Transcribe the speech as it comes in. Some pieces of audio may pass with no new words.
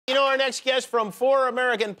our next guest from 4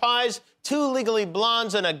 American Pies, 2 Legally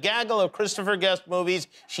Blondes, and a gaggle of Christopher Guest movies.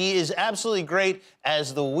 She is absolutely great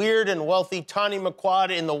as the weird and wealthy Tanya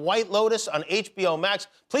McQuad in The White Lotus on HBO Max.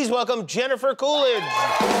 Please welcome Jennifer Coolidge.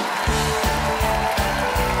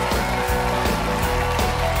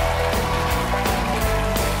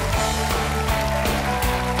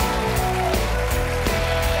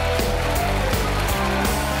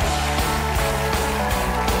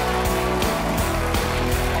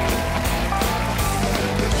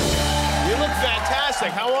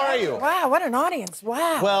 How are you? Wow, what an audience.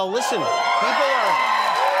 Wow. Well, listen, people are...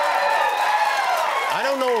 I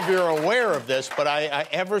don't know if you're aware of this, but I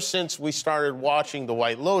ever since we started watching The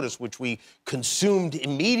White Lotus, which we consumed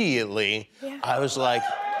immediately, I was like,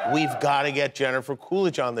 we've got to get Jennifer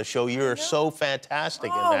Coolidge on the show. You're so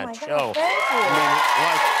fantastic in that show. God, thank you. I mean,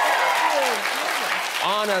 like,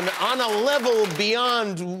 on a level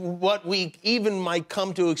beyond what we even might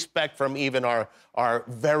come to expect from even our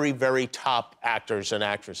very, very top actors and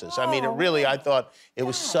actresses. I mean, it really, I thought it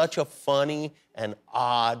was such a funny and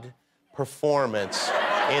odd performance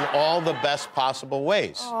in all the best possible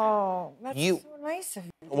ways. Oh, that's so nice of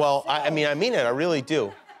you. Well, I mean it, I really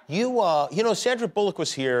do. You know, Sandra Bullock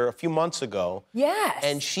was here a few months ago. Yes.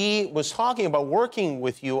 And she was talking about working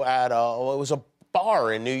with you at it was a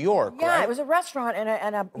bar in New York, yeah, right? It was a restaurant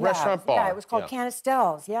and a restaurant bar. Yeah, it was called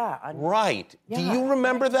Canastel's, Right. Yeah. Do you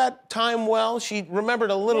remember that time well? She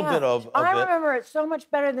remembered a little bit of it. I remember it so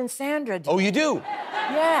much better than Sandra did. Oh, you do?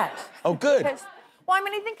 Yes. Oh, good. Well, I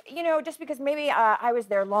mean, I think, you know, just because maybe I was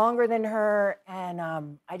there longer than her, and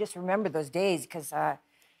I just remember those days because,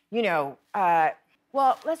 you know,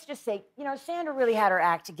 well, let's just say, you know, Sandra really had her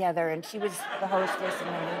act together, and she was the hostess and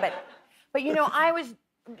everything. But you know, I was,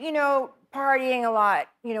 you know, partying a lot,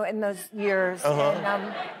 you know, in those years.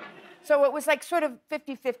 And, so it was like sort of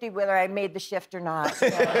 50-50 whether I made the shift or not. You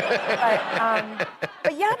know?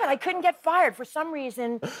 but I couldn't get fired. For some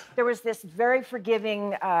reason, there was this very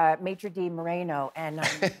forgiving maitre d' Moreno, and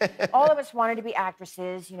all of us wanted to be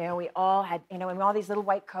actresses. You know, we all had, you know, in all these little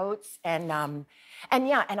white coats, and I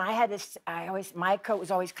had this. My coat was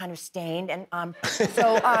always kind of stained, and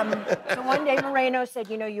so one day Moreno said,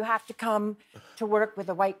 you know, you have to come to work with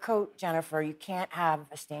a white coat, Jennifer. You can't have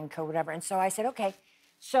a stained coat, whatever. And so I said, okay.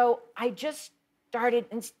 So I just started,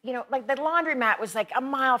 and you know, like the laundromat was like a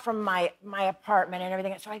mile from my apartment and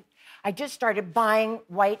everything. So I just started buying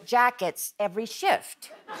white jackets every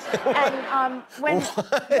shift.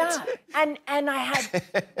 And and I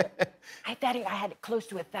had close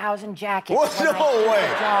to 1,000 jackets. What? No way.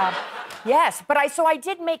 Job. Yes, but so I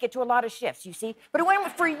did make it to a lot of shifts, you see. But it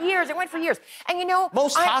went for years. And you know,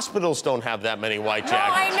 most hospitals don't have that many white jackets.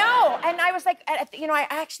 No, I know. And I was like, you know, I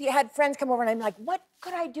actually had friends come over, and I'm like, what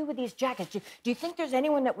could I do with these jackets? Do you think there's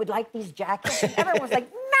anyone that would like these jackets? And everyone was like,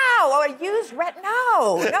 no, or a used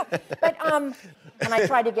no. But and I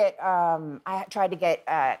tried to get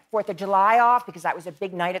 4th of July off because that was a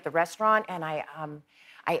big night at the restaurant, and I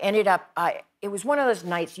ended up. It was one of those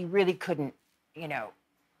nights you really couldn't, you know,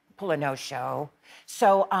 pull a no-show.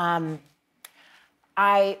 So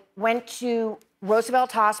I went to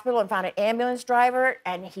Roosevelt Hospital and found an ambulance driver,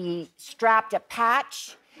 and he strapped a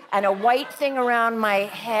patch and a white thing around my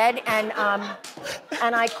head, and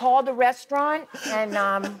I called the restaurant, and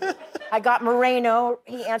I got Moreno.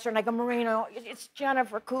 He answered, and I go, Moreno, it's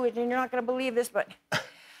Jennifer Coolidge, and you're not going to believe this, but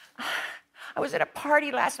I was at a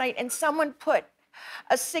party last night, and someone put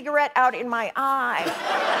a cigarette out in my eye.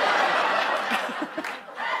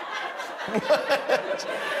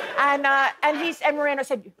 And Moreno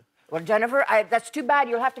said, well, Jennifer, that's too bad.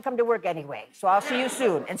 You'll have to come to work anyway. So I'll see you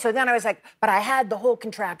soon. And so then I was like, but I had the whole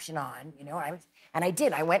contraption on, you know. And I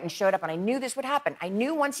did. I went and showed up, and I knew this would happen. I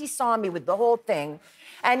knew once he saw me with the whole thing.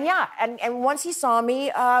 And and once he saw me,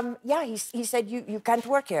 he said, you can't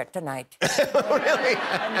work here tonight. Really?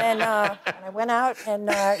 And then I went out, and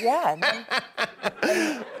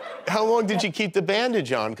how long did you keep the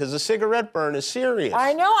bandage on? Because the cigarette burn is serious.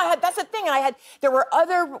 I know. That's the thing. There were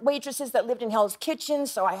other waitresses that lived in Hell's Kitchen,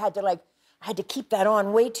 so I had to keep that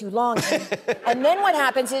on way too long. And then what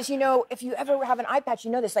happens is, you know, if you ever have an eye patch,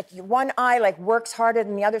 you know this, like one eye works harder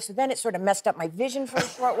than the other, so then it sort of messed up my vision for a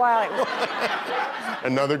short while.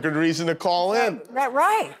 Another good reason to call in.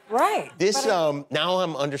 Right. This, now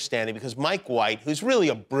I'm understanding, because Mike White, who's really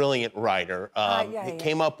a brilliant writer,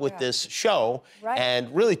 came up with this show and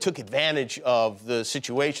really took advantage of the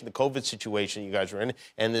situation, the COVID situation you guys were in,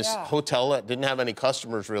 and this hotel that didn't have any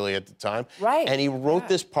customers really at the time. Right. And he wrote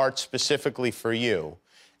this part specifically for you.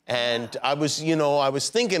 And I was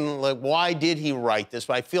thinking, like, why did he write this?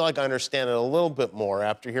 But I feel like I understand it a little bit more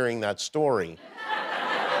after hearing that story.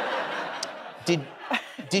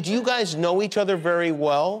 Did you guys know each other very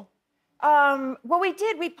well? Well, we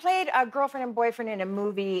did. We played a girlfriend and boyfriend in a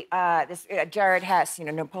movie. Jared Hess, you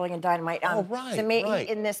know, Napoleon Dynamite. Oh, right, so right.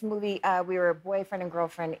 In this movie, we were boyfriend and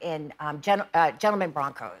girlfriend in Gentlemen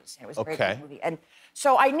Broncos. It was a very good movie. And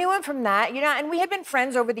so I knew him from that, you know, and we had been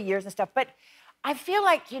friends over the years and stuff. But I feel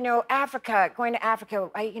like, you know, going to Africa,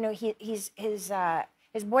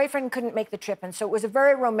 his boyfriend couldn't make the trip, and so it was a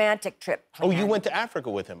very romantic trip. Oh, you went to Africa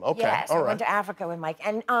with him? Okay, yes, all right. I went to Africa with Mike,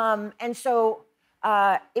 and so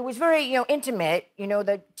it was very, you know, intimate. You know,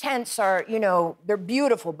 the tents are, you know, they're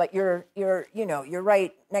beautiful, but you're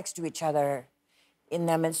right next to each other in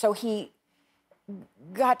them, and so he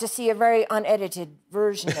got to see a very unedited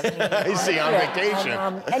version of me. I see, on vacation.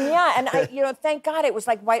 And I, you know, thank God it was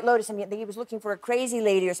like White Lotus. I mean, he was looking for a crazy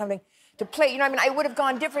lady or something to play. You know, I mean, I would have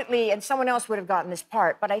gone differently and someone else would have gotten this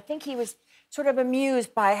part. But I think he was sort of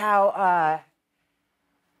amused by how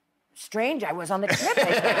strange I was on the trip. I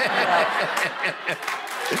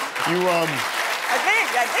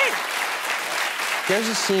think. There's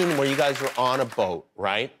a scene where you guys were on a boat,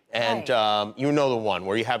 right? And you know the one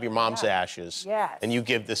where you have your mom's ashes. Yes. And you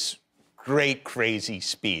give this great, crazy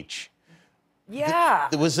speech.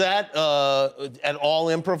 Yeah. Was that at all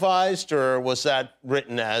improvised, or was that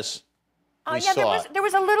written as we saw there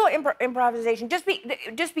was a little improvisation, just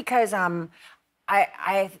because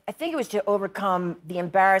I think it was to overcome the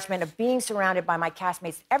embarrassment of being surrounded by my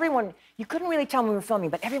castmates. Everyone, you couldn't really tell when we were filming,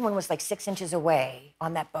 but everyone was like 6 inches away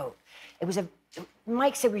on that boat. It was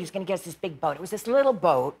Mike said he was going to get us this big boat. It was this little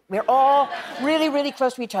boat. We were all really, really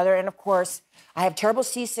close to each other. And of course, I have terrible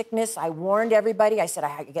seasickness. I warned everybody. I said,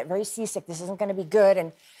 I get very seasick. This isn't going to be good.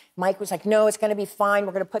 And Mike was like, no, it's going to be fine.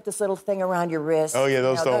 We're going to put this little thing around your wrist. Oh, yeah,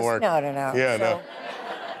 those don't work. No. Yeah,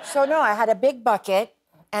 So no, I had a big bucket.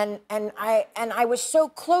 And I was so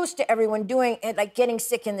close to everyone doing it, like getting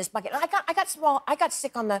sick in this bucket. I got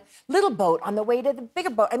sick on the little boat on the way to the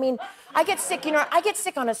bigger boat. I mean, I get sick, you know, I get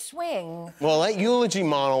sick on a swing. Well, that eulogy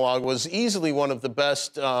monologue was easily one of the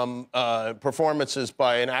best performances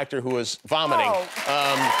by an actor who was vomiting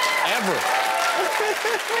ever.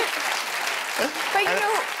 But, you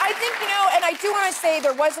know, I think, you know, and I do want to say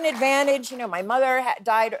there was an advantage. You know, my mother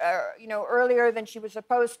died, you know, earlier than she was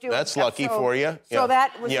supposed to. That's lucky for you. So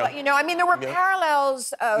that was, you know, I mean, there were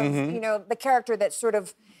parallels of, you know, the character that sort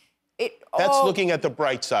of, That's looking at the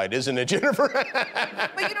bright side, isn't it, Jennifer? But,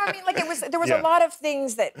 you know what I mean? Like, there was a lot of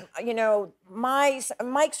things that, you know,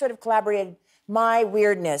 Mike sort of collaborated my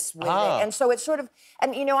weirdness with it. And so it's sort of,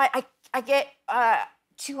 and, you know, I get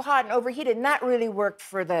too hot and overheated, and that really worked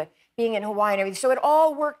for the being in Hawaii and everything. So it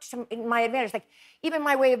all worked in my advantage. Like, even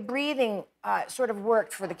my way of breathing sort of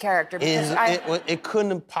worked for the character. Because it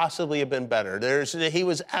couldn't possibly have been better. He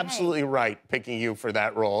was absolutely right picking you for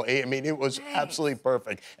that role. I mean, it was absolutely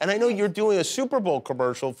perfect. And I know you're doing a Super Bowl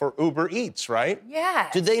commercial for Uber Eats, right? Yeah.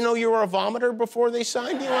 Did they know you were a vomiter before they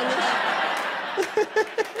signed you on this?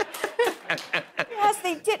 Yes,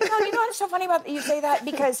 they did. No, you know what's so funny about you say that?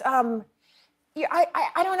 Because yeah,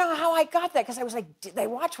 I don't know how I got that, because I was like, did they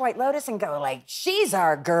watch White Lotus and go like, she's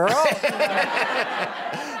our girl?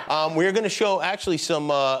 We're going to show actually some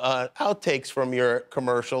outtakes from your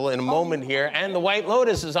commercial in a moment here, and the White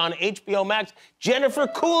Lotus is on HBO Max. Jennifer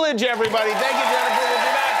Coolidge, everybody. Thank you, Jennifer. We'll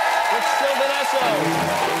be back with Sylvan Esso.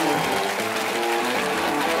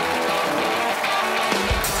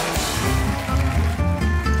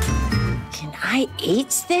 Can I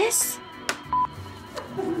eat this?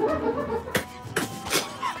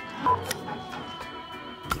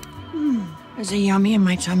 Is it yummy in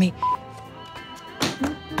my tummy?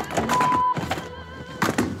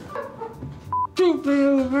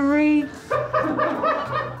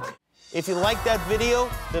 If you like that video,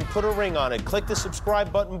 then put a ring on it. Click the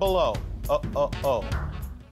subscribe button below.